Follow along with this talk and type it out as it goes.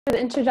For the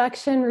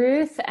introduction,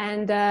 Ruth,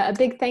 and a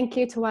big thank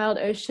you to Wild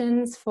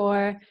Oceans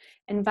for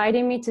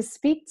inviting me to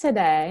speak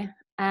today.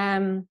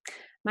 My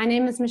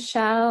name is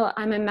Michelle.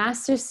 I'm a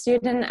master's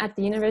student at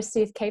the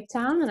University of Cape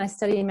Town, and I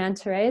study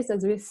manta rays,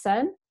 as Ruth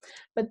said.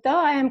 But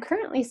though I am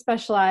currently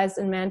specialized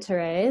in manta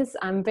rays,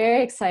 I'm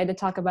very excited to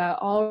talk about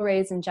all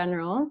rays in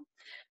general,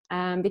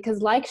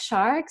 because like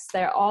sharks,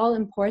 they're all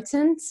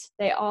important.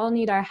 They all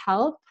need our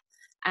help.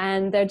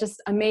 And they're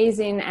just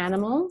amazing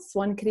animals.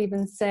 One could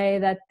even say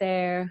that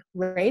they're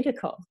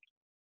radical.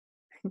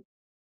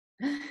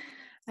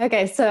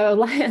 Okay,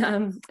 so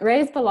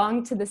rays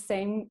belong to the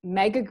same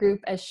mega group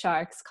as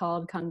sharks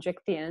called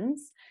chondrichthyans.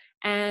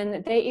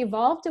 And they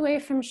evolved away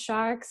from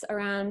sharks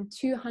around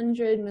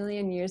 200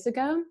 million years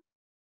ago.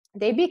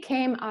 They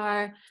became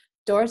our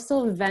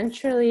dorsal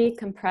ventrally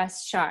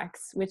compressed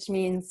sharks, which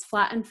means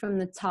flattened from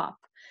the top.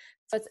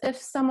 So it's if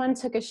someone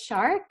took a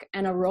shark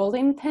and a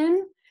rolling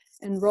pin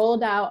and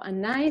rolled out a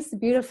nice,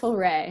 beautiful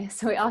ray.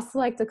 So we also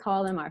like to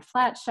call them our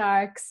flat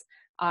sharks,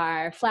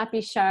 our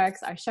flappy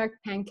sharks, our shark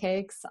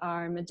pancakes,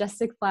 our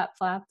majestic flap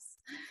flaps.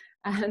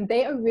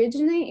 They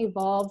originally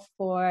evolved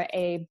for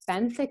a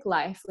benthic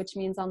life, which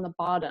means on the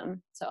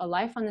bottom, so a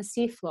life on the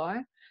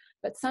seafloor.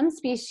 But some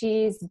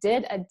species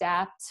did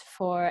adapt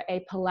for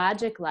a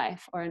pelagic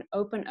life or an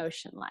open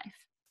ocean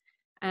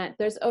life.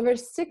 There's over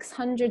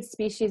 600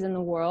 species in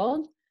the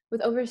world,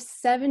 with over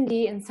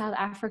 70 in South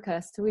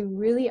Africa. So we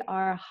really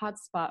are a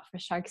hotspot for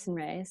sharks and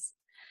rays.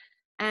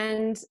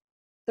 And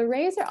the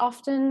rays are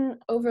often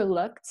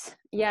overlooked,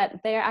 yet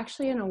they are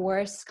actually in a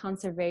worse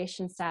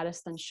conservation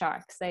status than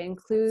sharks. They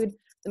include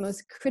the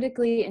most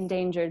critically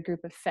endangered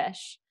group of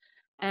fish.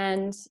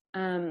 And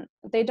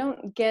they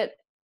don't get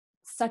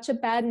such a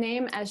bad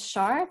name as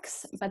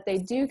sharks, but they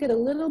do get a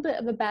little bit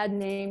of a bad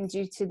name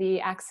due to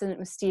the accident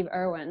with Steve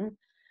Irwin.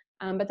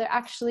 But they're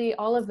actually,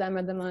 all of them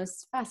are the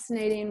most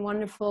fascinating,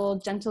 wonderful,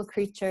 gentle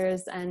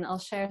creatures, and I'll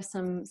share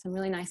some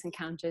really nice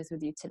encounters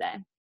with you today.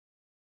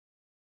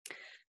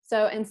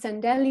 So in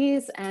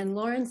Sandeli's and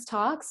Lauren's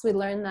talks, we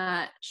learned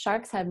that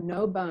sharks have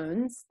no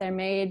bones. They're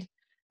made,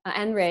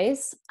 and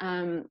rays,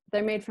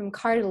 they're made from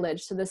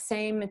cartilage, so the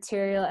same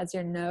material as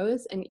your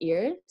nose and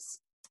ears.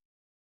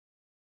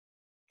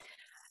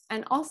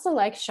 And also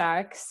like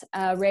sharks,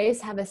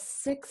 rays have a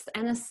sixth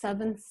and a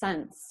seventh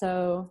sense.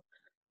 So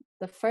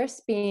the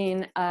first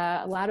being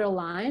lateral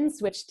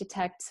lines, which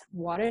detect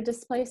water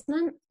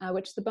displacement,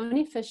 which the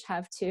bony fish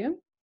have too.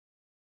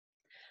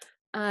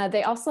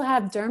 They also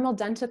have dermal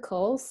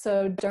denticles,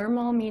 so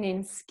dermal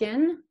meaning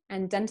skin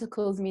and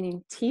denticles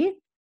meaning teeth.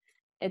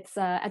 It's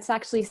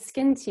actually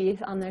skin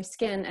teeth on their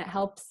skin. It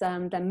helps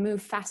them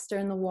move faster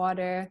in the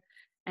water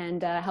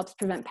and helps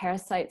prevent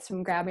parasites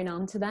from grabbing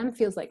onto them.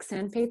 Feels like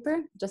sandpaper,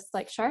 just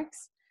like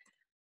sharks.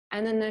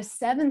 And then their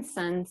seventh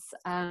sense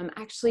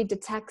actually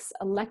detects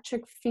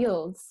electric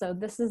fields. So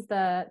this is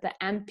the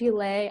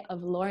ampullae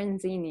of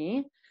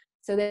Lorenzini.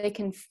 So they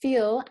can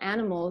feel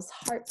animals'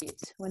 heartbeat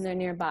when they're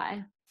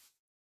nearby.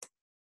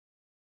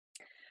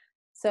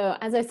 So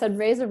as I said,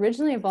 rays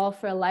originally evolved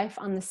for a life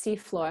on the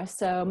seafloor.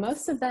 So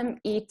most of them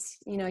eat,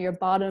 your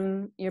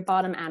bottom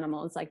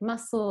animals like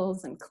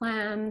mussels and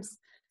clams,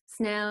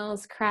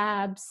 snails,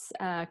 crabs,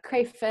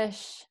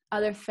 crayfish,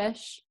 other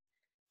fish.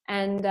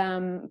 And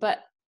but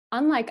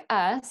unlike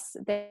us,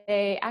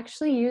 they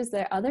actually use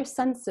their other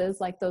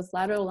senses, like those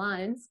lateral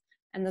lines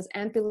and those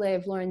ampullae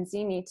of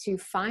Lorenzini, to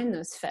find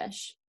those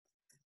fish.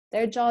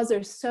 Their jaws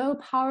are so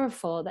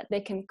powerful that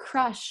they can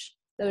crush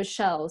those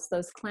shells,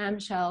 those clam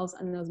shells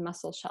and those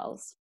mussel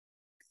shells.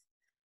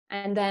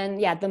 And then,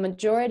 yeah, the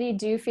majority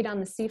do feed on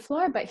the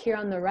seafloor, but here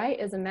on the right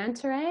is a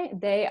manta ray.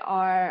 They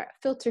are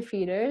filter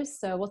feeders,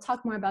 so we'll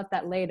talk more about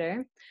that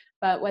later.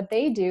 But what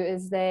they do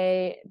is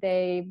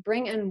they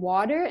bring in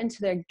water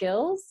into their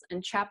gills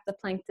and trap the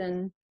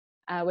plankton,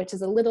 which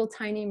is a little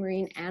tiny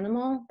marine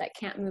animal that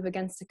can't move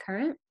against the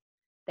current.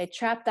 They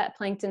trap that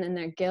plankton in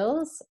their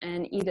gills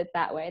and eat it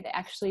that way. They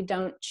actually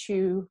don't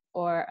chew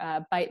or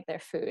bite their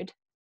food.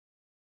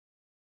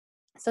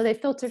 So they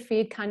filter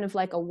feed kind of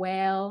like a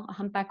whale, a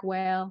humpback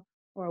whale,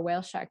 or a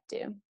whale shark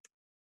do.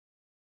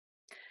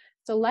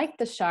 So like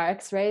the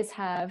sharks, rays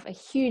have a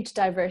huge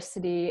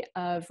diversity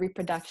of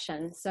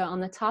reproduction. So on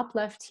the top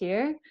left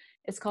here,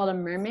 it's called a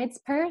mermaid's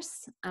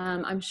purse.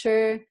 I'm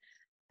sure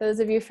those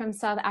of you from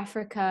South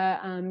Africa,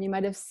 you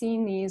might have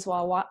seen these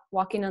while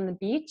walking on the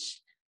beach.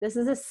 This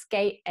is a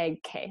skate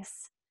egg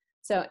case.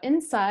 So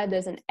inside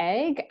there's an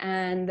egg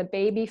and the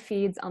baby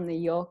feeds on the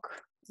yolk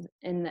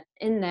in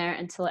there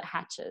until it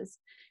hatches.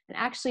 And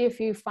actually, if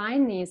you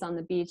find these on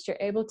the beach, you're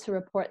able to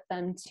report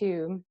them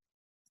to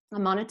a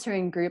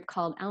monitoring group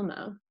called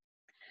ELMO.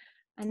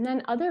 And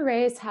then other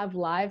rays have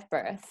live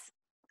birth.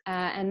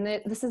 And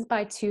this is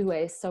by two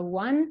ways. So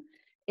one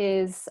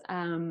is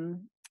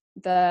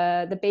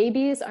the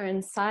babies are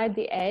inside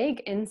the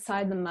egg,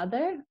 inside the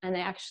mother, and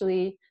they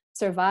actually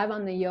survive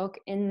on the yolk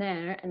in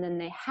there, and then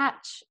they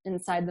hatch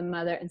inside the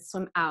mother and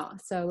swim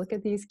out. So look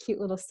at these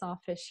cute little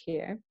sawfish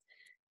here.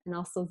 And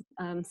also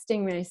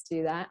stingrays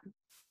do that.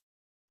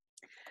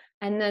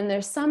 And then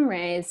there's some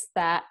rays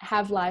that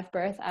have live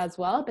birth as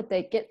well, but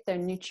they get their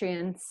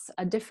nutrients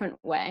a different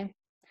way.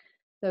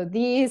 So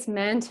these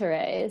manta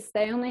rays,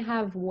 they only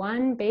have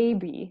one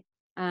baby,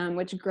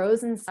 which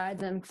grows inside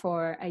them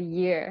for a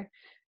year.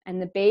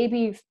 And the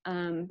baby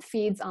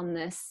feeds on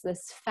this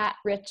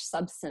fat-rich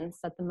substance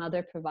that the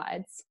mother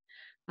provides.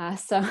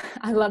 So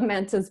I love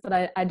mantas,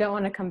 but I don't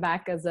want to come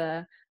back as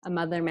a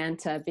mother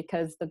manta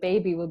because the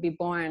baby will be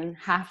born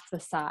half the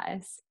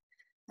size.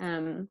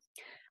 And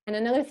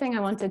another thing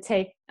I want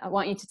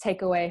you to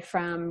take away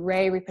from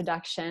ray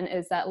reproduction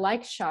is that,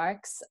 like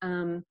sharks,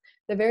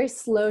 they're very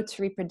slow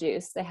to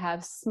reproduce. They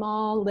have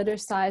small litter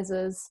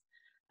sizes,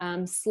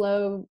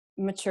 slow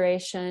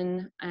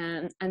maturation,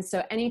 and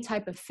so any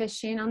type of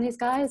fishing on these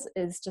guys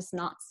is just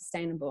not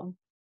sustainable.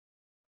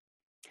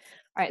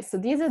 All right, so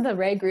these are the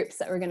ray groups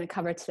that we're going to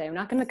cover today. We're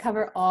not going to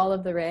cover all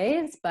of the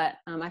rays, but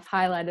I've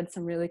highlighted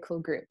some really cool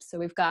groups. So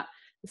we've got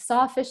the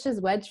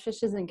sawfishes,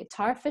 wedgefishes, and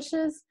guitar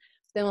fishes.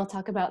 Then we'll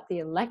talk about the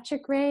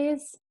electric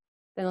rays.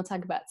 Then we'll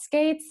talk about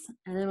skates,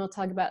 and then we'll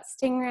talk about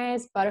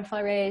stingrays,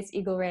 butterfly rays,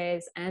 eagle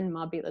rays, and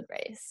mobulid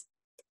rays.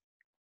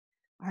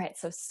 All right,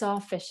 so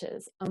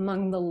sawfishes.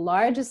 Among the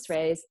largest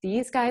rays,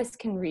 these guys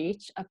can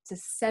reach up to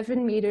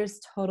 7 meters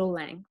total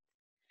length.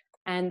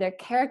 And they're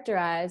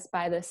characterized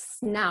by the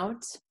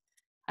snout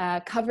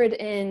covered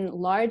in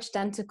large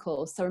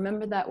denticles. So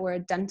remember that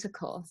word,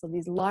 denticle. So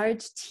these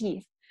large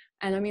teeth.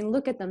 And I mean,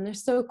 look at them. They're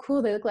so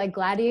cool. They look like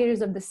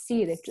gladiators of the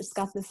sea. They've just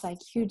got this like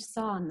huge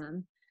saw on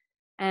them.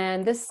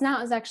 And this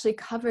snout is actually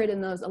covered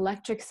in those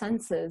electric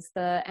senses,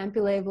 the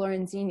ampullae of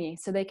Lorenzini.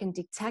 So they can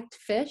detect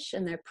fish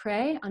and their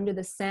prey under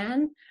the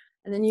sand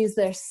and then use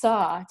their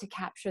saw to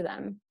capture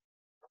them.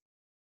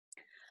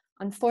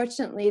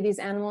 Unfortunately, these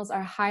animals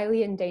are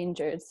highly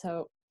endangered.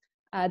 So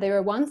they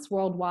were once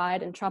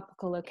worldwide in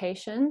tropical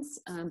locations,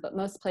 but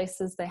most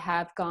places they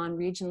have gone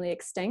regionally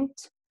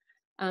extinct.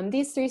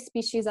 These 3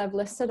 species I've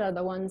listed are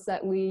the ones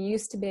that we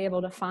used to be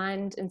able to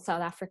find in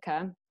South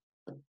Africa.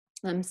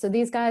 So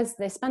these guys,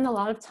 they spend a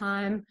lot of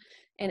time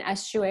in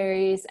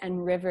estuaries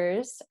and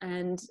rivers,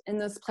 and in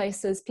those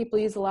places, people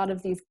use a lot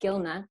of these gill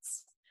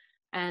nets.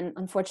 And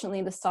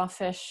unfortunately, the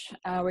sawfish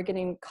were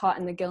getting caught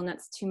in the gill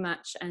nets too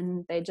much,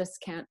 and they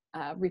just can't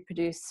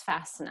reproduce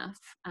fast enough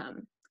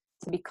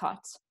to be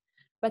caught.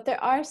 But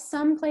there are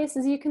some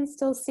places you can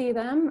still see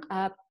them.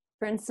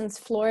 For instance,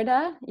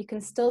 Florida, you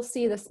can still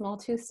see the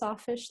small-toothed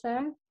sawfish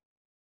there.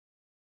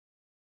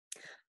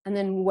 And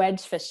then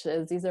wedge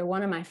fishes, these are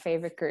one of my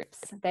favorite groups.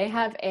 They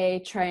have a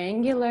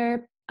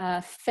triangular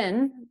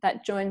fin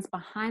that joins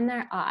behind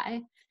their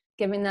eye,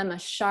 giving them a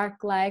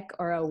shark-like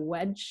or a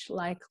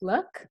wedge-like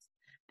look.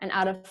 And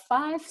out of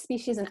 5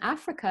 species in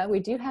Africa, we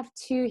do have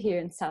 2 here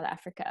in South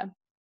Africa.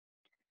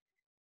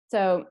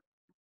 So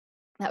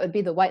that would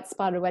be the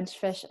white-spotted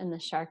wedgefish and the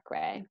shark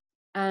ray.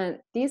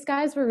 These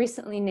guys were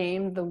recently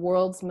named the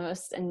world's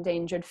most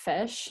endangered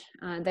fish.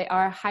 They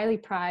are highly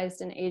prized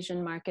in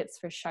Asian markets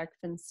for shark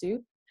fin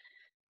soup.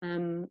 But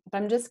I'm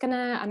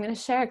gonna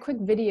share a quick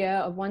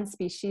video of one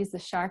species, the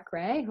shark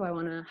ray, who I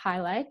want to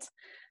highlight.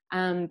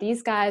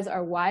 These guys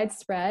are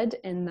widespread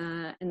in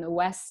the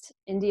West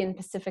Indian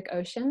Pacific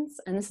Oceans,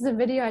 and this is a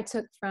video I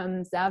took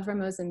from Zavra,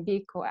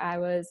 Mozambique, where I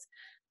was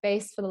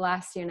based for the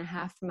last 1.5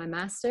 years for my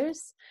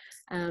master's.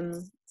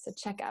 So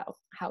check out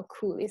how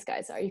cool these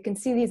guys are. You can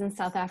see these in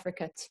South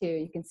Africa too.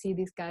 You can see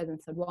these guys in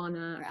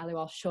Sodwana or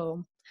Aliwal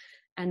Shoal.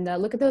 And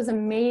look at those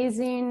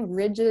amazing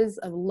ridges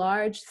of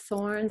large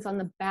thorns on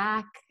the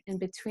back and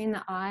between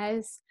the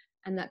eyes,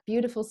 and that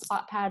beautiful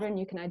spot pattern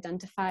you can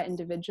identify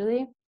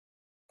individually.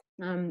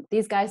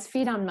 These guys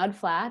feed on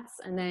mudflats,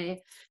 and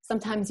they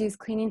sometimes use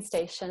cleaning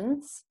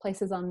stations,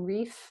 places on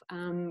reef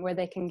where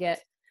they can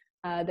get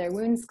their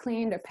wounds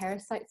cleaned or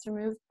parasites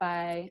removed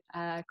by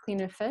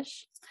cleaner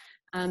fish.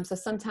 So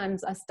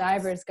sometimes us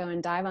divers go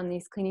and dive on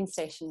these cleaning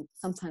stations.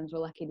 Sometimes we're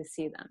lucky to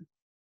see them.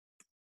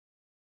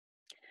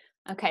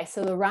 Okay,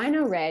 so the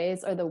rhino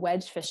rays, or the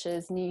wedge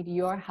fishes, need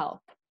your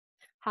help.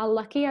 How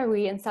lucky are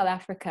we in South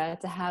Africa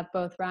to have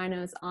both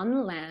rhinos on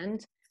the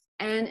land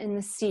and in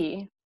the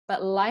sea?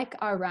 But like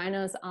our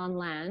rhinos on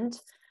land,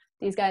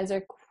 these guys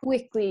are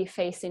quickly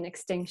facing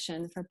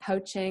extinction for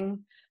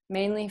poaching,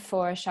 mainly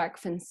for shark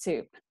fin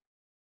soup.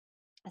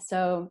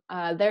 So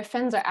their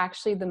fins are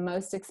actually the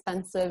most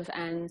expensive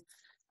and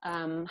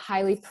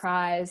highly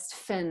prized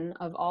fin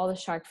of all the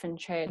shark fin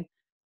trade,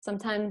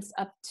 sometimes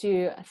up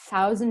to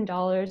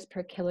 $1,000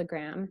 per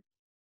kilogram.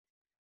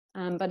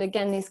 But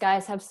again, these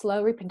guys have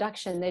slow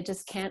reproduction. They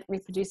just can't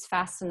reproduce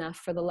fast enough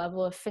for the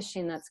level of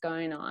fishing that's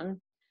going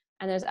on.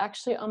 And there's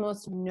actually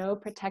almost no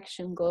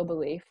protection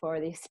globally for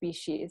these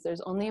species.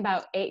 There's only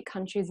about 8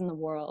 countries in the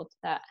world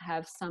that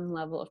have some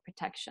level of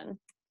protection.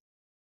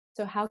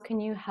 So how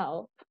can you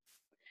help?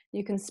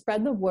 You can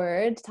spread the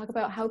word, talk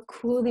about how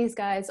cool these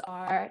guys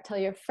are, tell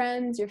your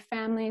friends, your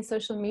family,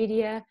 social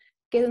media,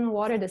 get in the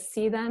water to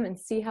see them and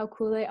see how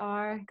cool they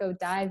are, go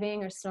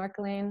diving or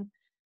snorkeling.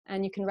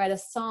 And you can write a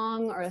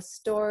song or a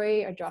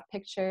story or draw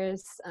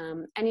pictures.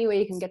 Any way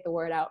you can get the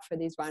word out for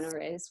these rhino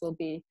rays will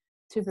be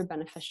super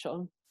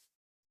beneficial.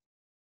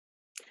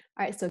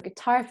 All right, so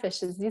guitar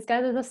fishes. These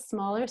guys are the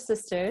smaller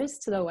sisters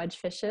to the wedge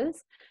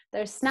fishes.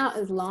 Their snout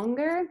is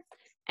longer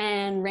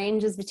and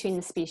ranges between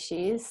the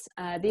species.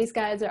 These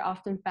guys are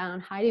often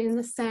found hiding in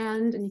the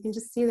sand, and you can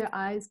just see their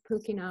eyes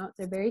poking out.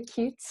 They're very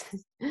cute.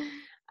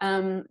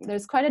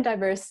 There's quite a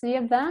diversity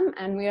of them,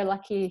 and we are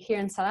lucky here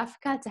in South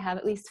Africa to have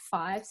at least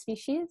 5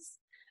 species.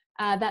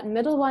 That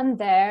middle one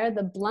there,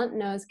 the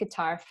blunt-nosed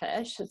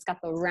guitarfish, it's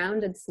got the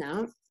rounded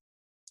snout.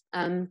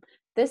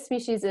 This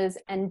species is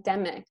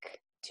endemic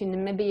to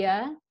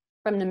Namibia,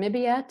 from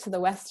Namibia to the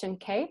Western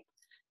Cape.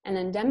 And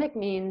endemic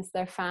means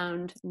they're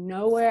found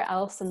nowhere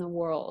else in the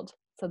world.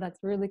 So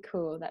that's really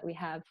cool that we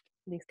have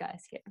these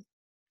guys here.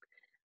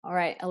 All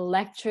right,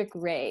 electric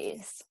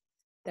rays.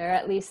 There are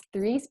at least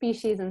 3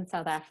 species in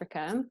South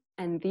Africa,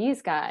 and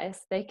these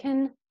guys, they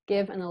can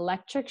give an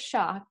electric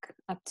shock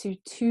up to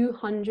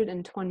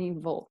 220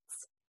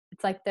 volts.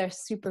 It's like their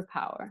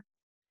superpower.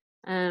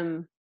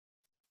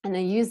 And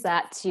they use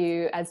that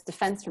as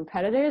defense from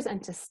predators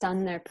and to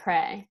stun their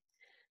prey.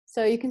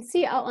 So you can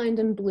see outlined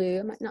in blue,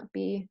 it might not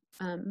be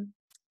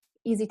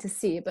easy to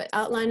see, but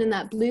outlined in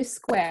that blue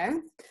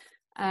square,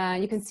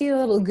 you can see the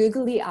little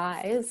googly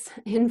eyes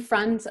in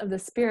front of the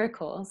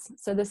spiracles.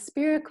 So the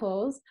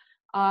spiracles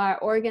are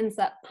organs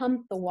that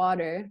pump the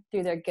water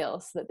through their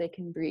gills so that they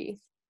can breathe.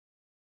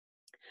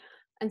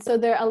 And so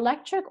their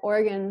electric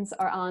organs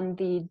are on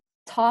the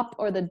top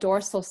or the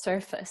dorsal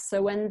surface.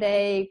 So when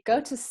they go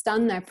to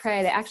stun their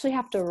prey, they actually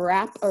have to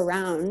wrap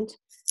around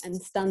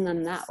and stun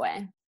them that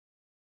way.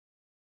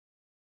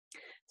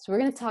 So we're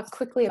going to talk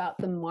quickly about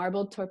the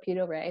marbled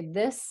torpedo ray.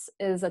 This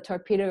is a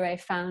torpedo ray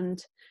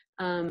found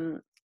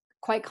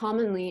quite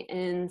commonly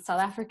in South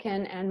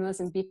African and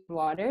Mozambique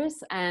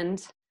waters.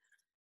 And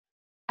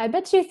I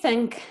bet you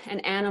think an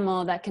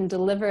animal that can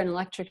deliver an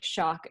electric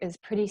shock is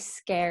pretty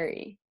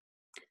scary.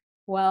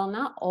 Well,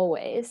 not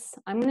always.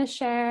 I'm going to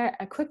share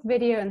a quick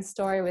video and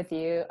story with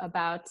you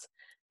about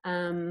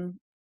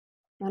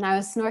when I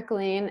was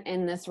snorkeling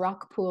in this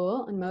rock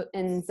pool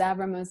in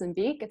Zavra,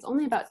 Mozambique. It's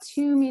only about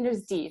 2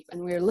 meters deep,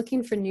 and we were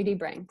looking for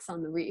nudibranchs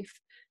on the reef,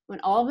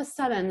 when all of a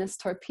sudden this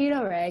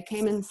torpedo ray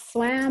came and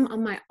swam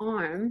on my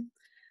arm,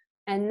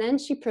 and then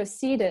she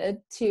proceeded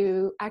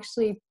to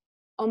actually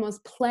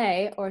almost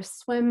play or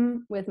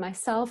swim with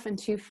myself and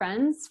 2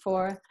 friends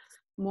for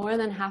more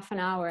than half an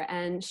hour,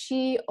 and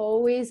she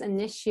always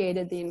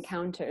initiated the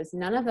encounters.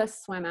 None of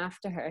us swam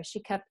after her.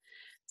 She kept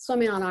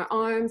swimming on our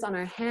arms, on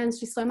our hands.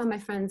 She swam on my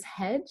friend's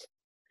head.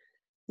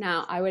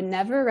 Now, I would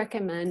never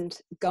recommend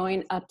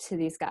going up to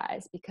these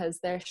guys because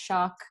their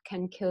shock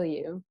can kill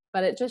you,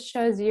 but it just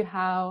shows you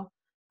how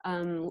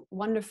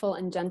wonderful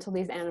and gentle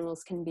these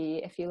animals can be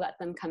if you let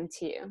them come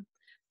to you.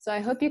 So I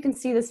hope you can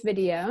see this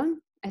video.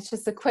 It's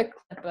just a quick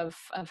clip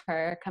of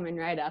her coming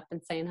right up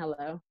and saying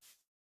hello.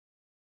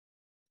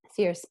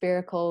 See her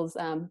spiracles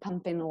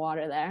pumping the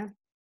water there.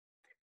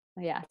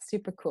 So yeah,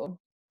 super cool.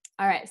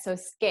 All right, so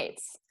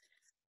skates.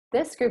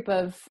 This group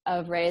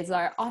of rays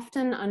are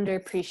often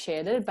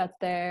underappreciated, but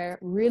they're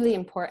really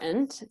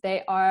important.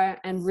 They are,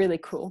 and really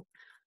cool.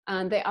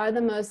 They are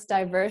the most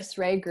diverse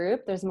ray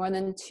group. There's more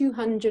than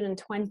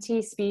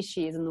 220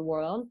 species in the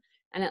world,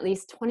 and at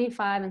least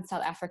 25 in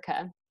South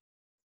Africa.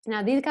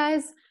 Now, these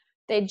guys,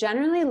 they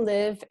generally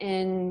live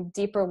in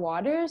deeper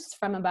waters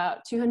from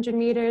about 200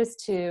 meters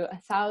to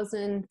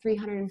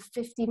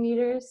 1,350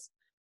 meters,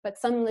 but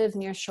some live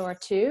near shore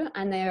too,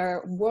 and they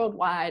are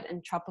worldwide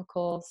and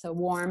tropical, so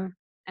warm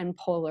and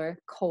polar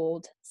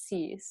cold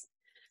seas.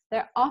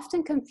 They're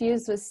often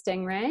confused with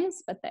stingrays,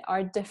 but they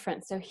are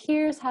different. So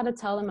here's how to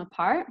tell them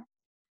apart.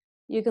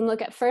 You can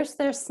look at first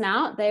their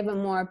snout. They have a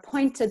more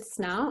pointed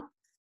snout,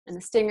 and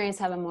the stingrays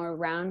have a more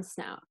round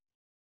snout.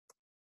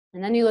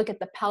 And then you look at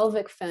the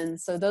pelvic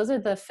fins. So those are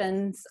the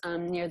fins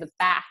near the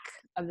back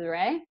of the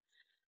ray.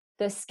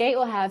 The skate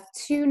will have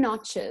 2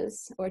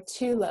 notches or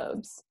 2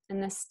 lobes,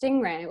 and the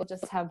stingray will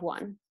just have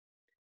 1.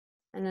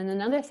 And then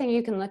another thing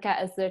you can look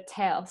at is their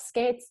tail.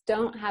 Skates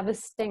don't have a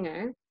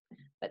stinger,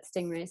 but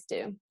stingrays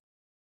do.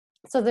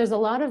 So there's a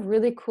lot of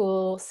really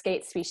cool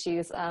skate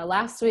species.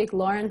 Last week,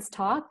 Lauren's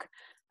talk,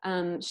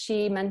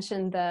 she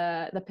mentioned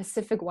the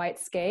Pacific white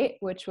skate,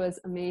 which was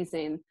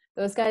amazing.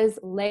 Those guys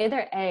lay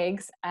their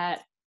eggs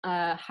at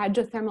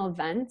hydrothermal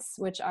vents,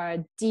 which are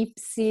deep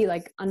sea,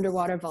 like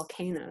underwater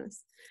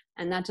volcanoes.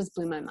 And that just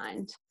blew my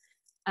mind.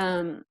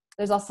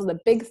 There's also the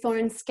big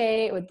thorn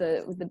skate with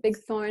the big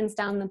thorns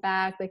down the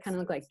back. They kind of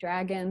look like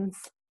dragons.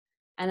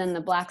 And then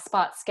the black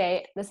spot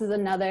skate. This is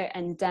another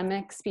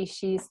endemic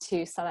species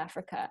to South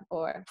Africa,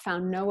 or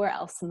found nowhere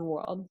else in the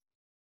world.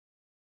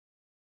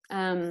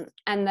 And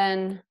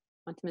then,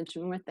 I want to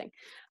mention one more thing.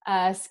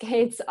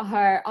 Skates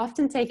are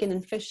often taken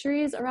in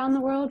fisheries around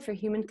the world for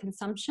human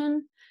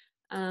consumption.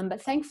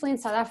 But thankfully in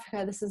South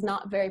Africa, this is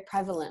not very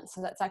prevalent.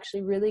 So that's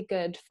actually really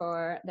good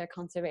for their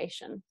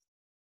conservation.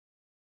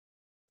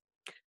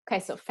 Okay,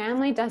 so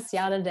family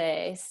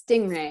Dasyatidae,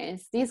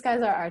 stingrays. These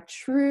guys are our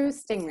true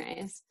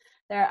stingrays.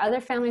 There are other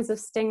families of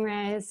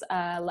stingrays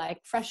like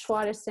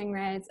freshwater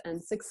stingrays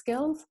and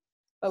six-gills,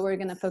 but we're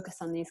going to focus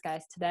on these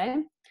guys today.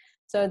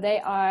 So they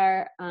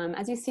are,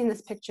 as you see in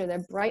this picture,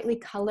 they're brightly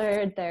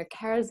colored, they're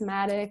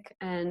charismatic,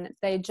 and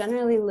they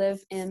generally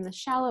live in the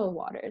shallow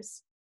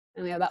waters.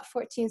 And we have about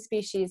 14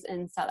 species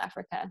in South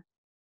Africa.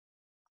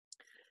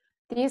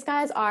 These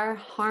guys are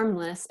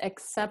harmless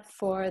except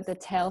for the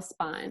tail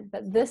spine,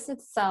 but this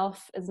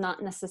itself is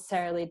not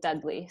necessarily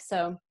deadly.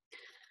 So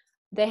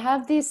they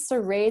have these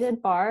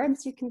serrated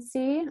barbs, you can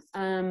see,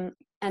 and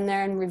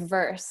they're in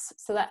reverse.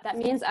 So that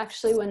means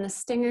actually when the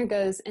stinger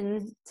goes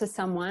into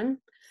someone,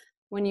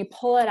 when you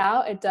pull it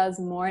out, it does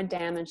more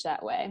damage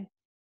that way.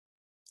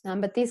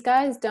 But these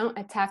guys don't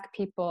attack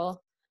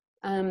people.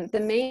 The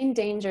main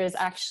danger is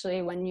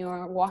actually when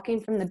you're walking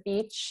from the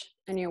beach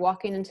and you're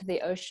walking into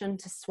the ocean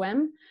to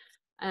swim.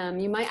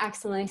 You might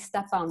accidentally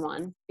step on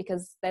one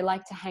because they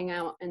like to hang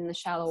out in the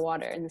shallow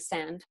water, in the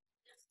sand.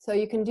 So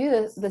you can do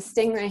the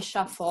stingray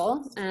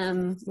shuffle,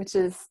 which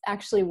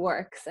actually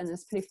works and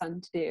is pretty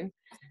fun to do.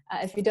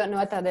 If you don't know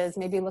what that is,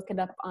 maybe look it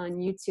up on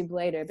YouTube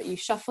later, but you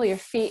shuffle your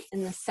feet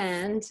in the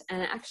sand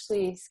and it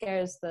actually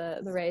scares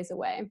the rays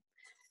away.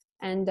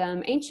 And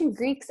ancient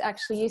Greeks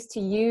actually used to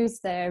use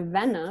their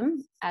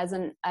venom as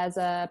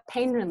a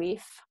pain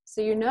relief. So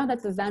you know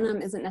that the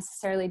venom isn't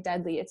necessarily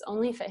deadly. It's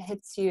only if it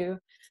hits you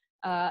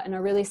in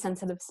a really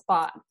sensitive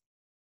spot.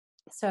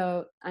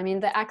 So, I mean,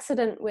 the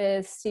accident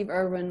with Steve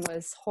Irwin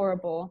was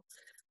horrible,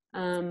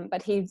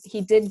 but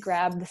he did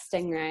grab the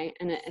stingray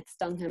and it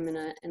stung him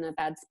in a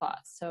bad spot.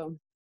 So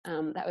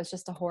that was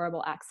just a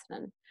horrible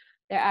accident.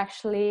 They're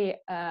actually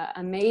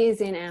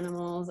amazing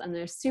animals, and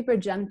they're super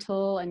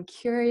gentle and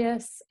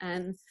curious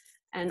and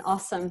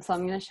awesome. So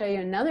I'm going to show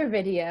you another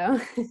video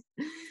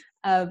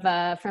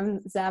from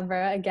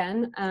Zabra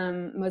again,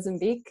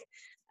 Mozambique.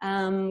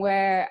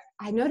 Where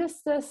I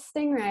noticed this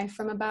stingray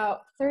from about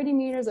 30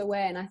 meters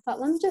away, and I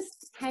thought, let me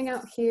just hang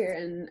out here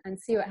and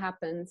see what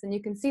happens. And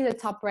you can see the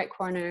top right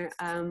corner,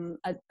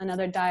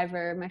 another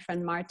diver, my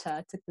friend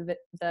Marta, took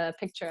the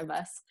picture of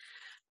us.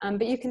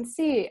 But you can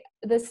see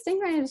the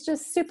stingray is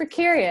just super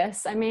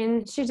curious. I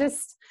mean, she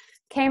just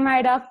came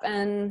right up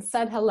and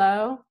said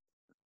hello.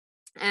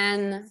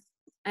 And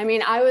I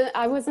mean,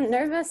 I wasn't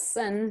nervous,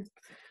 and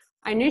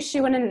I knew she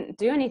wouldn't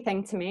do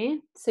anything to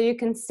me. So you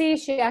can see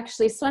she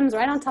actually swims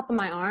right on top of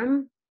my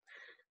arm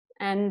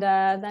and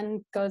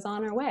then goes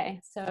on her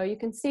way. So you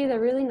can see they're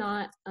really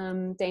not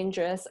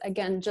dangerous.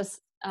 Again,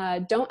 just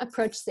don't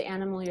approach the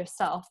animal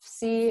yourself.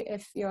 See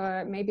if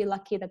you're maybe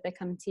lucky that they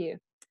come to you.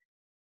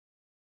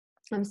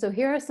 So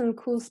here are some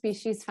cool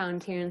species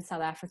found here in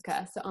South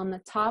Africa. So on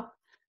the top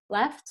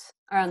left,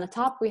 or on the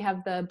top, we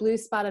have the blue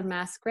spotted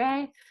mask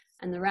ray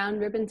and the round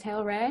ribbon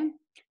tail ray,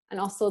 and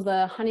also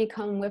the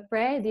honeycomb whip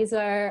ray. These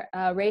are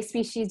ray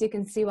species you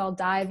can see while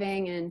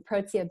diving in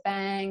Protea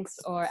Banks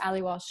or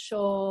Aliwal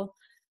Shoal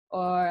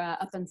or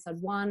up in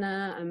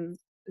Sodwana.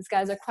 These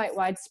guys are quite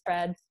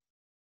widespread.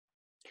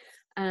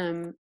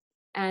 And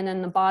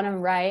then the bottom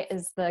right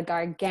is the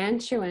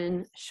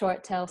gargantuan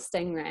short-tail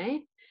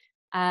stingray.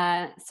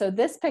 So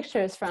this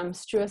picture is from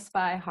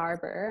Struisvai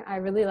Harbor. I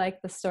really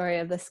like the story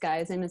of this guy.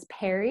 His name is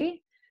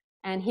Perry,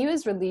 and he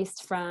was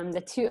released from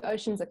the Two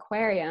Oceans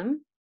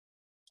Aquarium.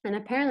 And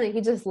apparently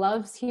he just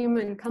loves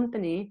human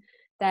company,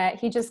 that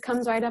he just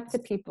comes right up to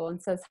people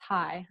and says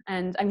hi.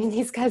 And I mean,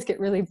 these guys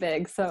get really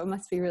big, so it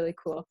must be really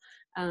cool.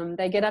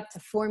 They get up to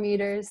 4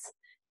 meters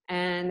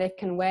and they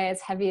can weigh as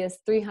heavy as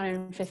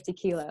 350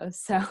 kilos.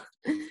 So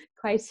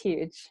quite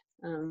huge.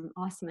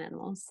 Awesome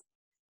animals.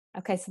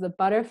 Okay, so the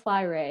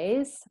butterfly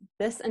rays,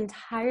 this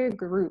entire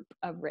group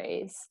of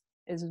rays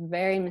is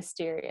very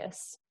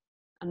mysterious.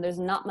 There's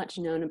not much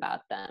known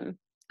about them.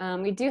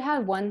 We do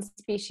have one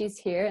species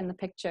here in the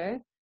picture,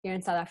 here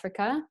in South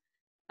Africa,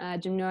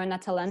 Gymnura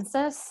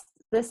natalensis.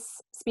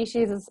 This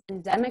species is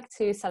endemic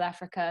to South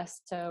Africa,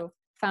 so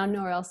found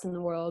nowhere else in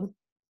the world.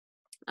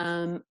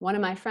 One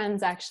of my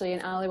friends actually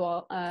in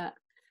Aliwal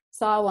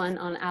saw one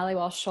on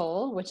Aliwal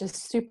Shoal, which is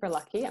super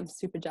lucky. I'm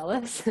super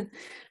jealous.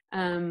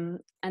 And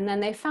then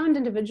they found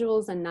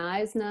individuals in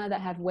Knysna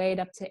that have weighed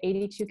up to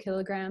 82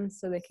 kilograms,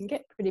 so they can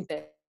get pretty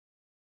big.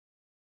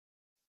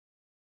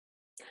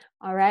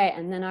 All right,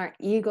 and then our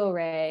eagle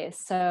rays.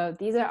 So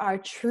these are our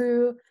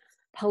true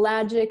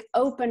pelagic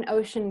open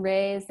ocean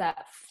rays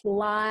that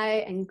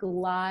fly and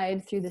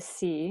glide through the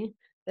sea.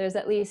 There's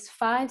at least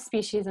 5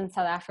 species in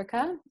South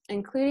Africa,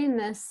 including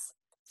this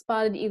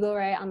spotted eagle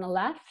ray on the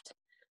left.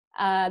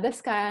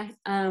 This guy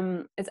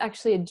is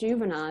actually a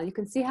juvenile. You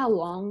can see how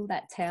long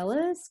that tail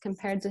is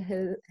compared to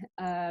his,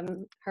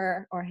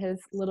 her or his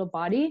little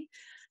body.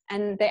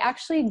 And they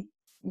actually,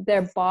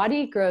 their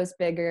body grows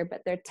bigger,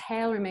 but their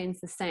tail remains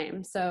the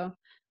same. So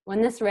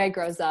when this ray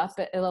grows up,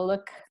 it'll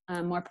look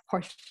more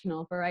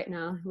proportional, but right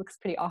now it looks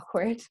pretty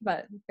awkward,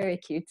 but very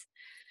cute.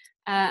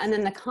 And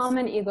then the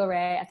common eagle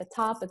ray at the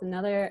top is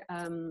another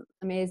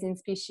amazing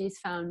species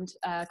found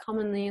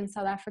commonly in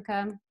South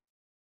Africa.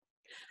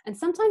 And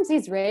sometimes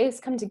these rays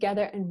come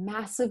together in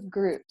massive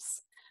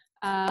groups.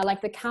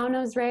 Like the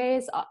cownose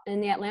rays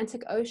in the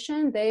Atlantic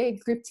Ocean, they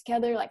group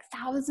together like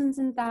thousands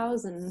and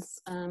thousands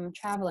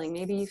traveling.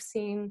 Maybe you've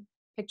seen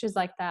pictures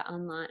like that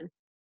online.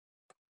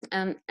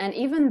 And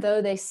even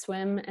though they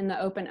swim in the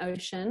open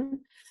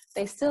ocean,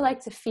 they still like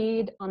to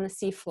feed on the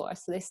seafloor.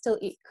 So they still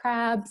eat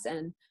crabs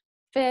and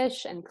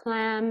fish and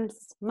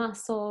clams,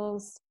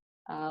 mussels,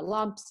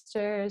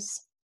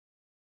 lobsters.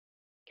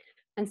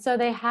 And so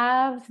they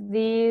have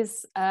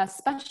these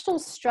special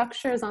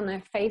structures on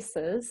their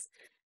faces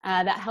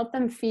that help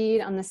them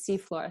feed on the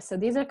seafloor. So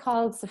these are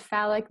called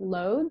cephalic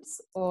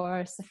lobes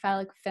or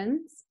cephalic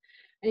fins.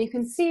 And you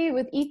can see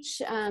with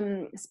each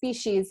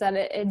species that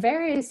it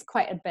varies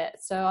quite a bit.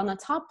 So on the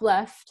top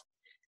left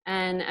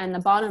and the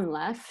bottom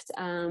left,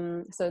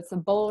 so it's the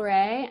bull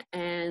ray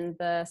and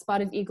the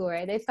spotted eagle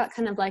ray, they've got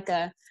kind of like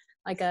a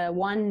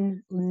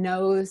one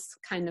nose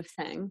kind of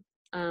thing.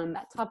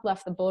 That top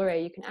left, the bull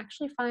ray, you can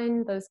actually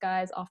find those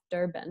guys off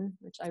Durban,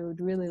 which I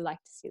would really like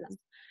to see them.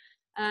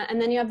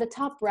 And then you have the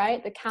top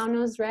right, the cow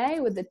nose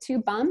ray with the two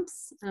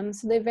bumps.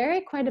 So they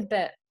vary quite a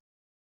bit.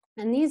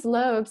 And these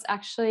lobes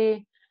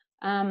actually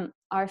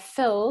are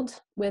filled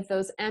with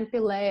those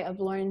ampullae of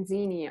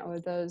Lorenzini, or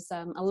those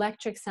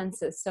electric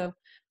senses. So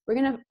we're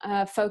going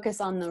to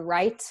focus on the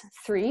right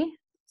three.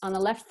 On the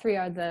left three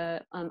are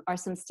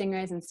some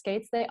stingrays and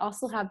skates. They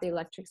also have the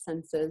electric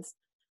senses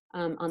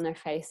on their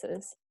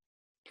faces.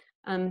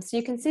 So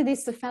you can see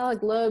these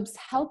cephalic lobes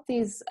help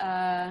these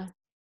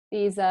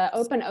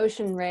open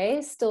ocean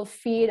rays still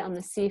feed on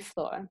the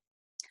seafloor.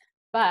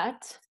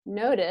 But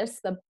notice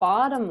the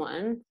bottom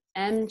one,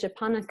 M.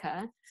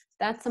 japonica,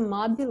 that's a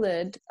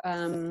mobulid,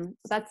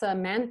 that's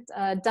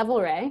a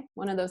devil ray,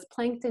 one of those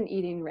plankton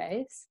eating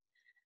rays.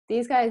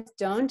 These guys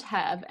don't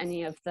have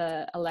any of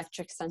the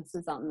electric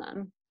senses on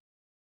them,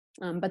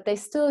 but they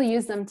still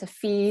use them to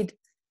feed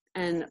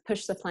and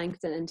push the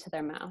plankton into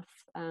their mouth.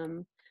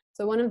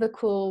 So one of the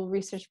cool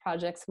research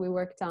projects we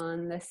worked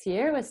on this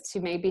year was to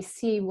maybe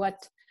see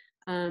what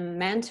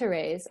manta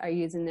rays are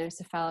using their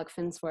cephalic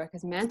fins for,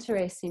 because manta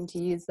rays seem to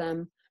use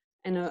them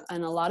in a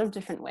lot of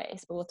different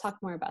ways, but we'll talk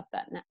more about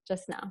that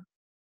just now.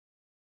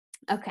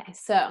 Okay,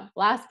 so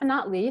last but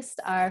not least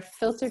are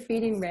filter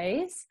feeding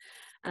rays.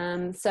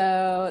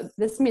 So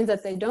this means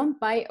that they don't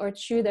bite or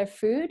chew their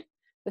food.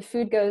 The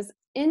food goes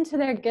into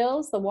their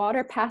gills, the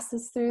water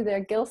passes through their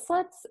gill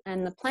slits,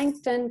 and the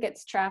plankton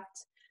gets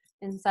trapped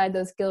inside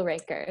those gill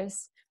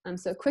rakers.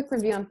 So a quick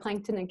review on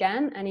plankton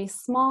again: any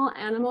small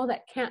animal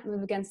that can't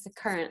move against the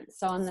current.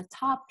 So on the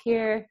top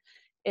here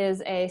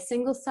is a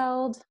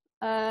single-celled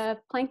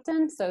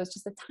plankton, so it's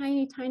just a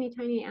tiny, tiny,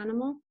 tiny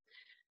animal.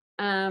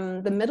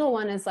 The middle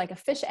one is like a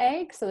fish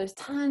egg, so there's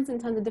tons and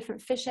tons of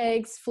different fish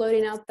eggs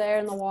floating out there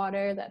in the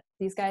water that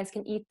these guys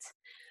can eat.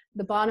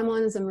 The bottom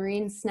one is a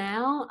marine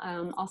snail,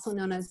 also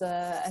known as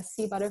a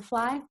sea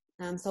butterfly.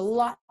 So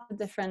lots of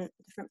different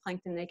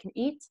plankton they can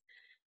eat.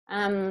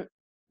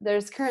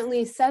 There's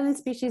currently 7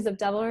 species of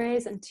devil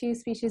rays and 2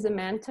 species of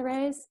manta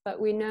rays, but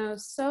we know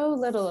so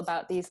little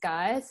about these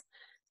guys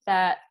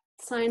that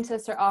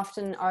scientists are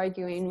often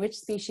arguing which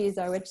species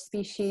are which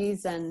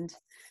species and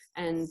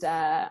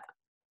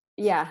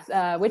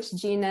which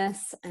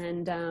genus,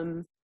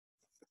 and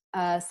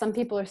some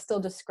people are still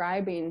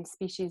describing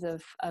species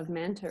of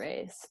manta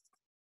rays.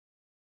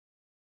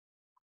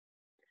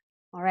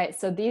 All right,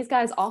 so these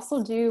guys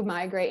also do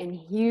migrate in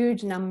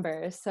huge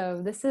numbers.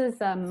 So this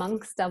is a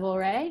monk's devil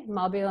ray,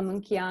 Mobula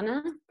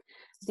munkiana.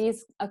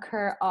 These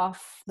occur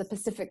off the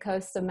Pacific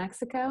coast of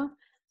Mexico.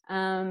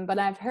 But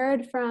I've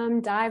heard from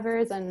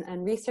divers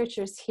and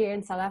researchers here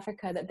in South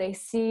Africa that they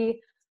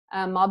see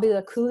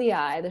Mobula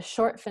kuhlii, the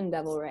short fin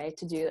devil ray,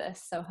 to do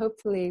this. So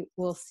hopefully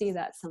we'll see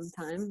that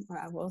sometime, or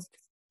I will,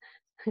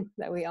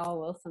 that we all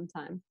will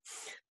sometime.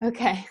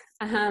 Okay,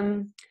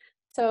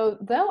 so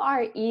though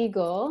our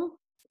eagle,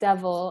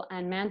 devil,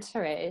 and manta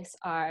rays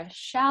are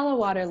shallow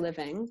water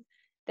living,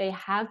 they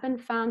have been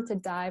found to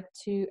dive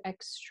to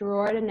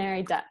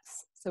extraordinary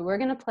depths. So we're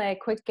going to play a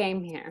quick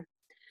game here.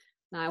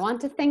 Now I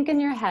want to think in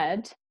your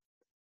head,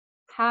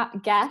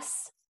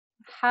 guess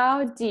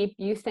how deep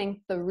you think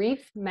the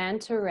reef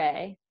manta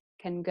ray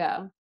can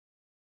go.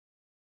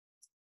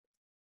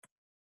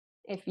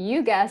 If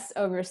you guess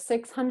over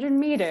 600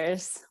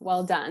 meters,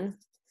 well done.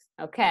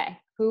 Okay,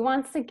 who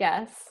wants to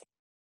guess,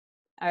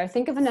 or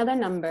think of another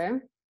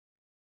number,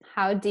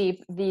 how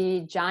deep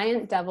the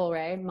giant devil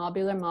ray,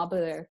 Mobula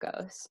mobula,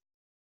 goes?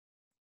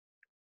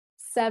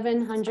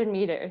 700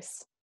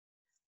 meters.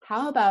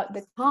 How about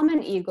the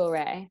common eagle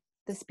ray,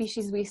 the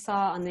species we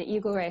saw on the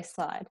eagle ray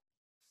slide?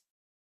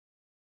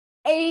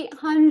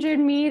 800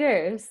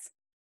 meters.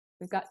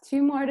 We've got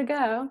 2 more to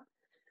go.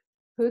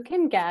 Who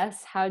can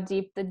guess how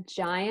deep the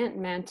giant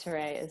manta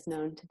ray is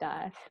known to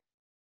dive?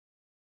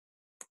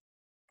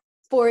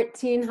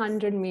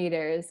 1,400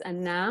 meters.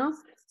 And now,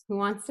 who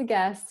wants to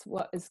guess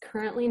what is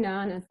currently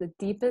known as the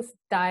deepest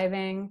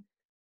diving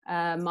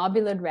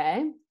mobulid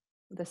ray,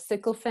 the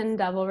sickle fin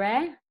devil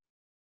ray?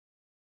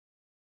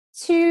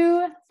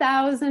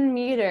 2,000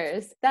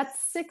 meters.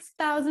 That's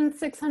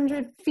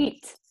 6,600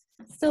 feet.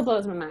 Still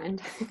blows my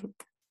mind.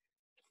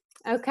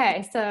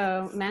 Okay,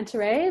 so manta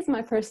rays,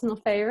 my personal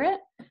favorite.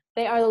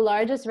 They are the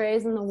largest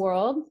rays in the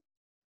world.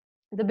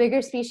 The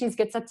bigger species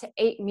gets up to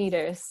 8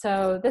 meters.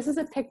 So this is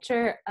a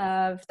picture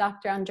of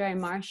Dr. Andrea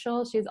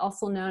Marshall. She's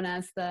also known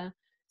as the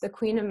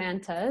Queen of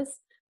Mantas.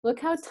 Look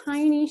how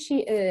tiny she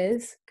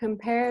is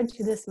compared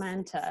to this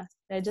manta.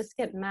 They just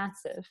get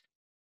massive.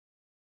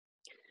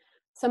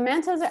 So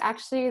mantas are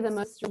actually the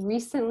most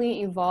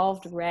recently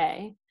evolved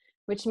ray,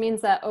 which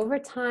means that over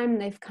time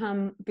they've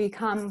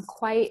become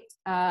quite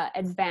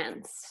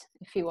advanced,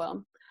 if you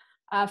will.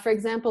 For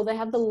example, they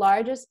have the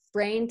largest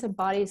brain to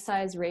body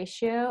size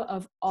ratio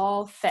of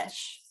all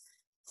fish.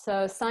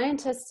 So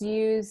scientists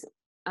use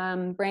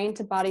brain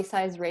to body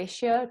size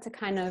ratio to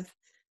kind of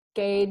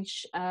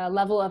gauge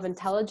level of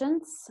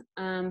intelligence.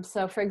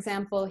 So for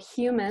example,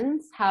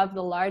 humans have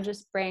the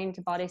largest brain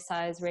to body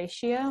size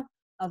ratio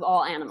of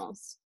all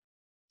animals.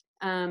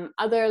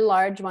 Other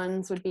large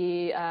ones would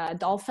be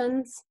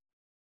dolphins.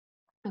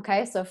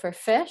 Okay, so for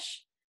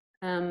fish,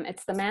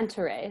 it's the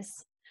manta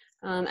rays.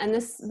 And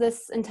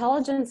this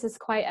intelligence is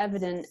quite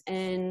evident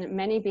in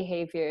many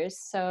behaviors.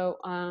 So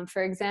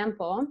for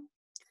example,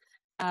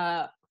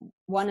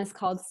 one is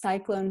called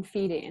cyclone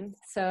feeding.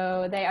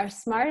 So they are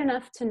smart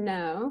enough to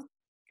know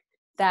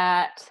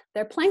that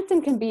their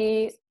plankton can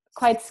be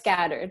quite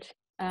scattered.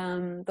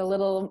 The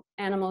little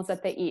animals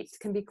that they eat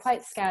can be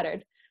quite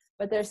scattered,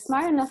 but they're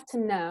smart enough to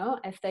know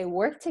if they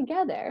work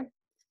together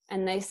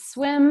and they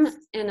swim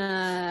in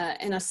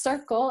a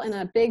circle, in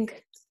a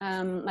big,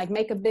 like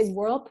make a big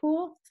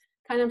whirlpool,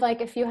 kind of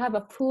like if you have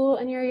a pool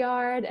in your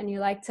yard and you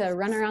like to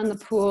run around the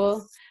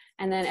pool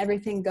and then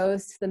everything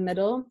goes to the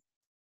middle.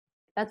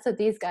 That's what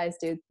these guys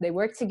do. They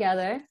work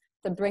together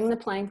to bring the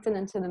plankton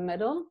into the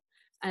middle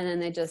and then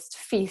they just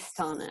feast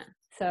on it.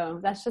 So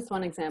that's just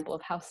one example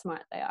of how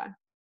smart they are.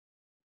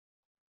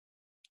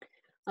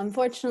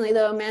 Unfortunately,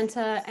 though,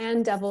 manta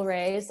and devil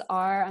rays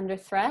are under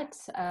threat.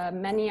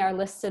 Many are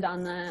listed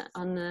on the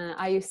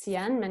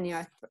IUCN. Many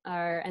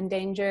are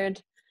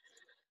endangered,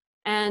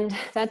 and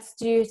that's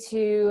due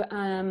to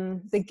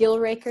the gill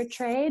raker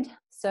trade.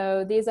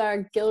 So these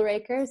are gill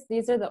rakers.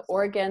 These are the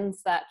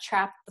organs that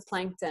trap the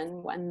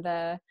plankton when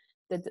the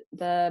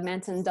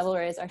manta and devil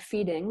rays are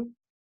feeding.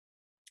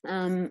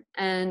 And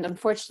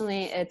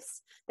unfortunately,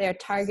 they are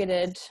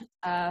targeted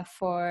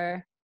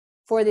for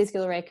these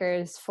gill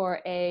rakers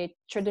for a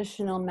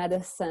traditional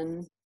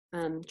medicine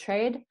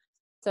trade.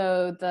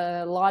 So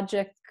the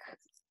logic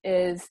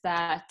is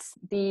that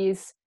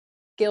these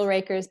gill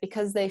rakers,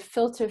 because they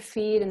filter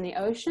feed in the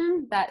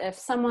ocean, that if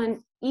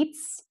someone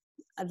eats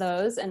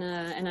those in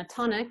a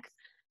tonic,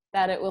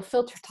 that it will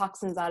filter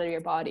toxins out of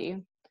your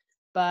body.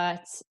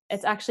 But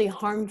it's actually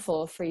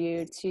harmful for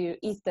you to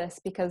eat this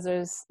because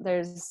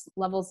there's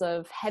levels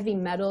of heavy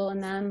metal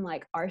in them,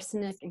 like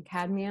arsenic and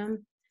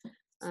cadmium.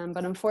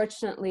 But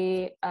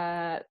unfortunately,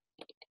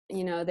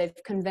 you know, they've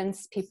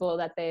convinced people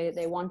that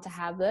they want to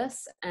have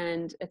this,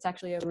 and it's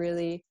actually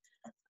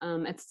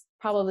it's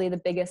probably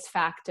the biggest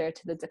factor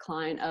to the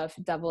decline of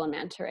devil and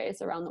manta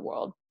rays around the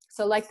world.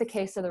 So like the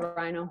case of the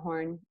rhino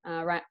horn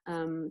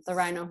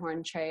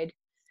trade,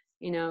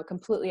 you know,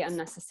 completely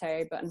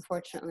unnecessary, but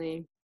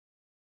unfortunately,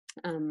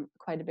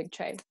 quite a big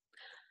trade.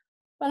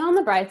 But on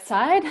the bright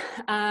side,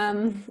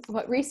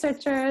 what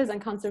researchers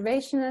and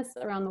conservationists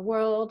around the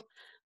world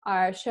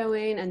are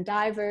showing, and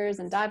divers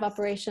and dive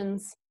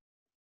operations,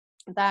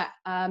 that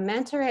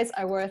manta rays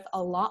are worth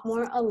a lot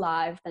more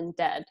alive than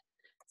dead.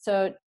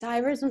 So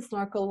divers and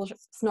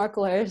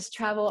snorkelers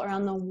travel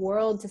around the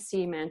world to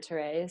see manta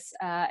rays.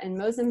 In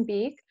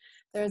Mozambique,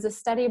 there was a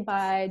study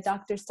by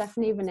Dr.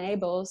 Stephanie Van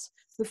Abels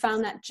who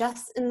found that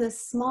just in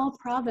this small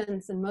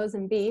province in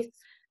Mozambique,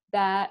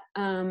 that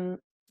the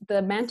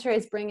manta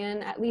rays bring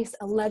in at least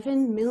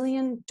 $11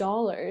 million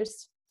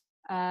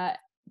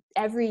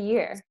every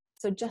year.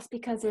 So just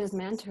because there's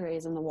manta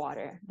rays in the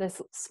water,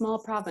 this small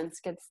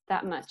province gets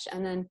that much.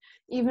 And then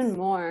even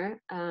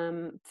more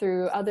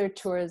through other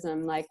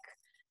tourism, like,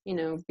 you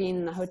know, being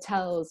in the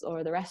hotels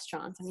or the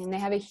restaurants. I mean, they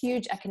have a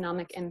huge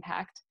economic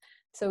impact.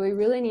 So we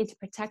really need to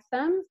protect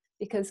them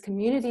because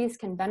communities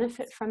can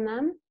benefit from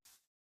them.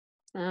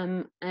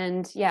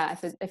 And yeah,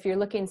 if you're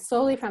looking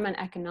solely from an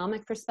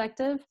economic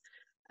perspective,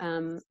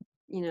 you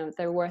know,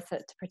 they're worth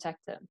it to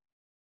protect it.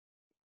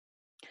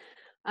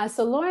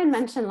 So Lauren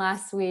mentioned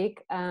last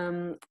week,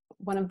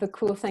 one of the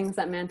cool things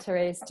that manta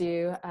rays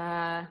do,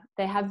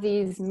 they have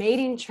these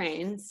mating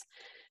trains,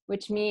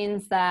 which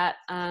means that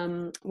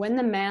when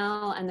the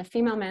male and the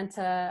female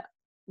manta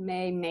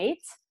may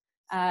mate,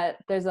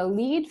 there's a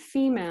lead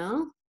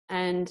female,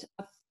 and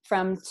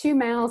from 2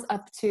 males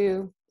up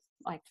to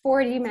like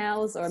 40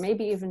 males or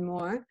maybe even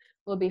more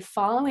will be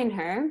following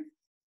her,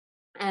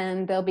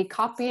 and they'll be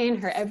copying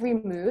her every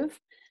move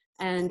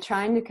and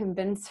trying to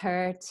convince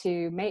her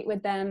to mate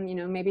with them. You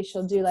know, maybe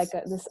she'll do like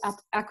this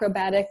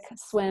acrobatic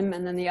swim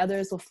and then the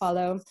others will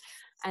follow.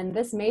 And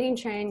this mating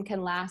train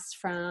can last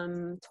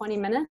from 20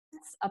 minutes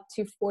up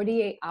to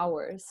 48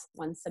 hours,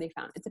 one study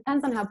found. It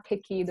depends on how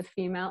picky the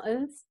female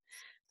is.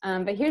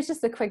 But here's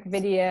just a quick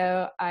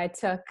video I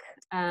took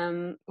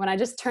when I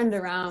just turned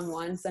around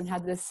once and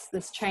had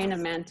this train of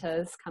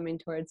mantas coming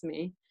towards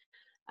me.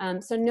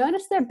 So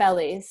notice their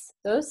bellies.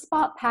 Those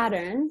spot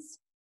patterns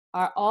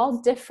are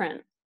all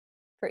different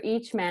for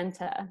each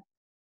manta.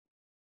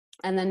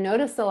 And then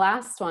notice the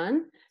last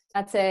one,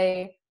 that's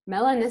a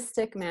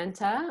melanistic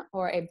manta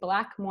or a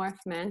black morph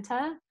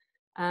manta.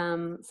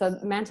 So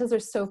mantas are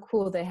so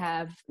cool, they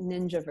have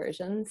ninja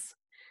versions.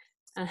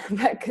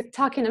 But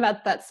talking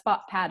about that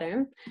spot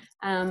pattern,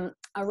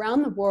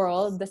 around the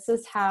world, this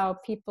is how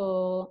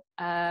people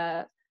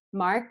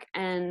mark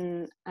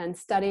and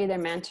study their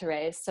manta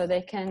rays. So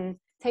they can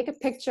take a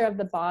picture of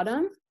the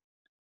bottom,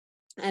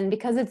 and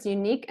because it's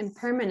unique and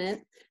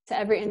permanent to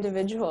every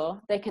individual,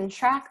 they can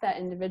track that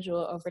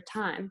individual over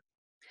time.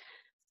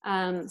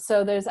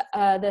 So there's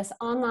this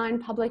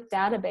online public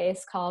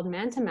database called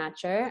Manta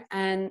Matcher,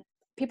 and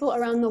people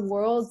around the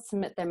world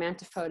submit their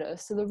manta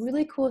photos. So the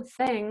really cool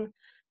thing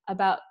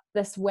about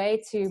this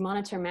way to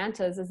monitor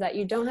mantas is that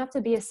you don't have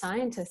to be a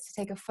scientist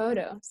to take a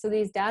photo. So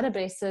these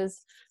databases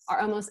are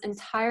almost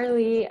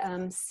entirely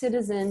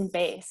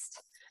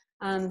citizen-based.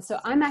 So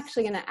I'm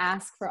actually going to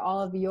ask for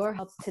all of your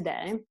help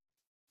today.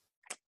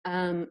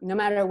 No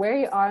matter where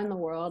you are in the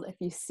world, if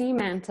you see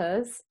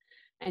mantas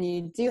and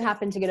you do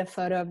happen to get a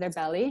photo of their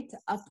belly, to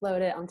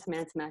upload it onto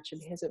Manta Matcher,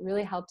 because it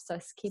really helps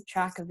us keep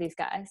track of these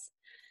guys,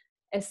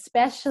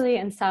 especially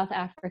in South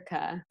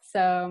Africa.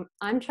 So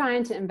I'm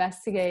trying to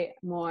investigate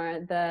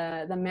more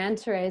the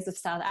manta rays of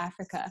South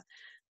Africa.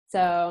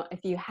 So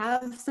if you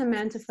have some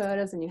manta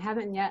photos and you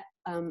haven't yet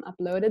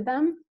uploaded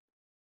them,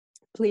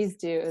 please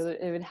do.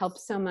 It would help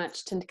so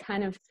much to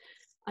kind of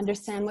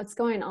understand what's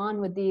going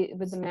on with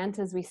the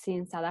mantas we see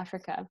in South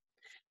Africa.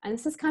 And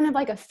this is kind of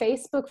like a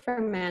Facebook for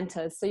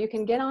mantas. So you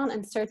can get on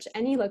and search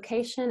any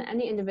location,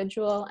 any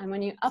individual, and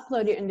when you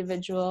upload your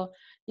individual,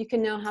 you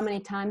can know how many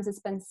times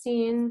it's been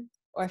seen,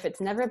 or if it's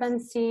never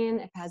been seen,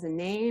 if it has a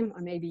name,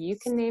 or maybe you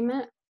can name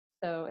it.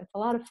 So it's a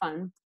lot of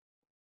fun.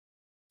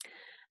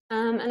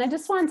 And I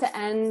just wanted to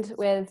end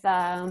with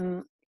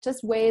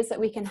just ways that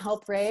we can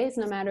help rays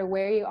no matter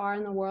where you are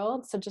in the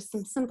world. So just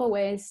some simple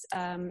ways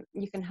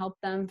you can help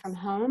them from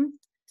home.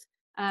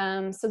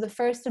 So the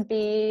first would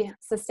be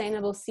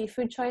sustainable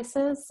seafood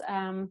choices.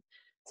 So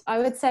I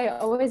would say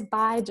always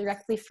buy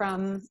directly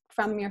from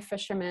your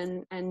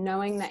fisherman, and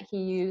knowing that he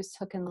used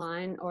hook and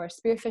line or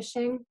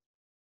spearfishing,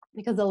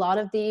 because a lot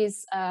of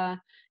these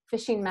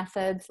fishing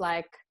methods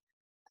like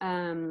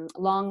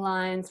long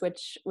lines,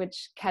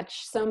 which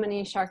catch so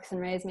many sharks and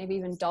rays, maybe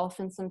even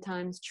dolphins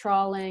sometimes,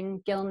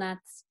 trawling, gill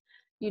nets,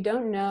 you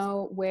don't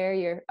know where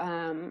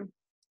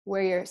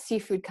your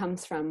seafood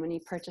comes from when you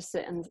purchase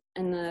it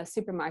in the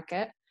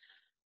supermarket.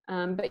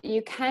 But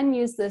you can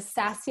use the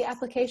SASSI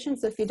application.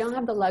 So if you don't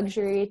have the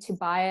luxury to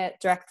buy it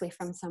directly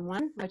from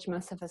someone, which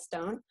most of us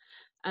don't,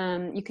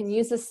 you can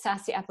use the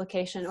SASSI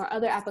application or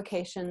other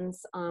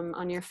applications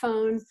on your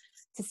phone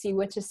to see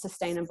which is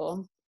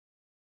sustainable.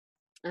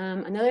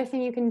 Another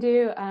thing you can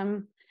do,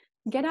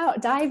 get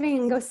out diving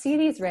and go see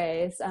these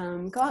rays.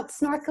 Go out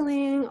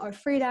snorkeling or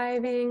free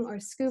diving or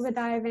scuba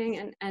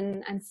diving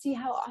and see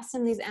how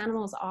awesome these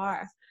animals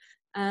are.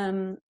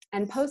 And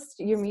post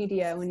your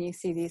media when you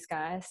see these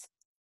guys.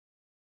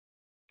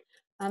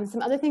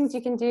 Some other things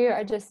you can do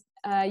are just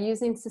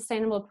using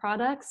sustainable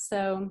products.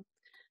 So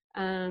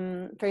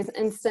for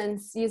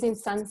instance, using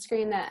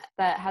sunscreen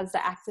that has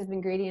the active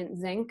ingredient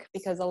zinc,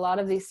 because a lot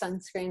of these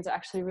sunscreens are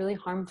actually really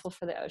harmful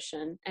for the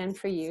ocean and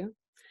for you.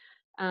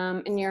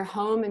 In your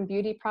home and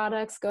beauty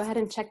products, go ahead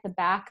and check the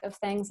back of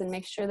things and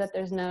make sure that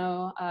there's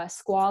no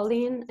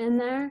squalene in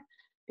there,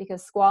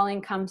 because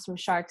squalene comes from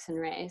sharks and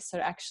rays. So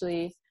it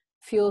actually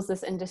fuels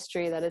this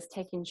industry that is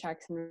taking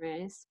sharks and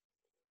rays.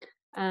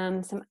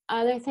 Some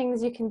other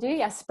things you can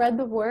do, spread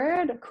the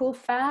word, cool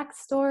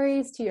facts,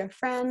 stories to your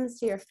friends,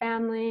 to your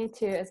family,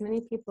 to as many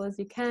people as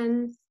you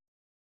can.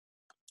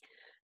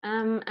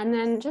 And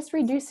then just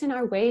reducing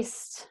our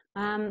waste.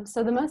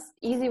 So the most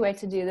easy way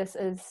to do this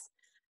is,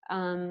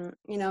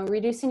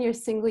 reducing your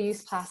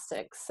single-use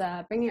plastics.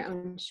 Bring your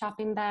own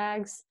shopping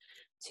bags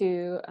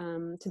to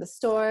the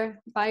store.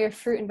 Buy your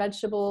fruit and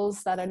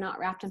vegetables that are not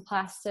wrapped in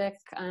plastic.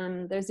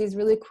 There's these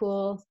really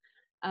cool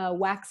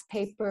wax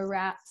paper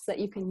wraps that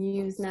you can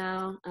use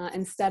now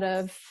instead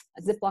of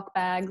Ziploc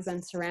bags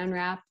and saran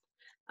wrap.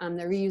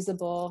 They're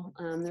reusable.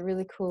 They're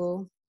really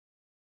cool.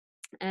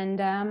 And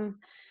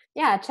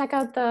check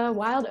out the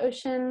Wild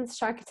Oceans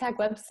Shark Attack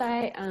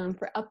website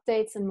for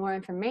updates and more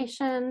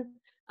information.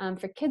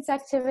 For kids'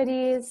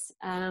 activities,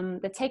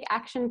 the Take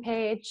Action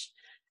page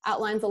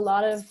outlines a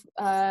lot of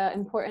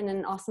important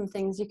and awesome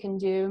things you can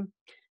do.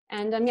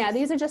 And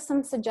these are just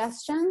some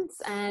suggestions,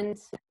 and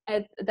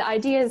the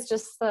idea is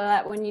just so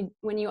that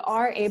when you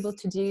are able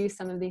to do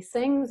some of these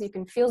things, you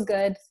can feel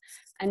good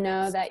and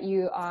know that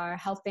you are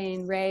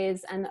helping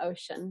rays and the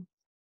ocean.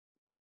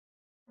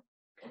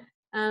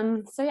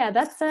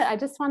 That's it. I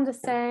just wanted to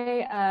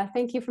say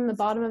thank you from the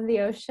bottom of the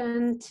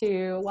ocean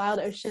to Wild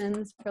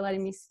Oceans for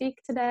letting me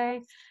speak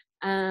today.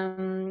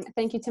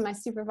 Thank you to my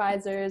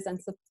supervisors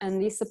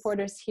and these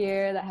supporters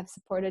here that have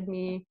supported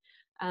me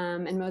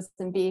in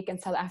Mozambique and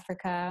South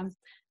Africa.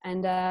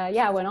 And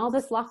when all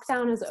this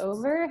lockdown is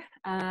over,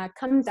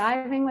 come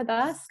diving with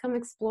us, come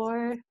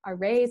explore our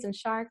rays and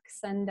sharks,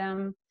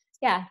 and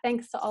yeah,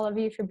 thanks to all of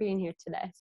you for being here today.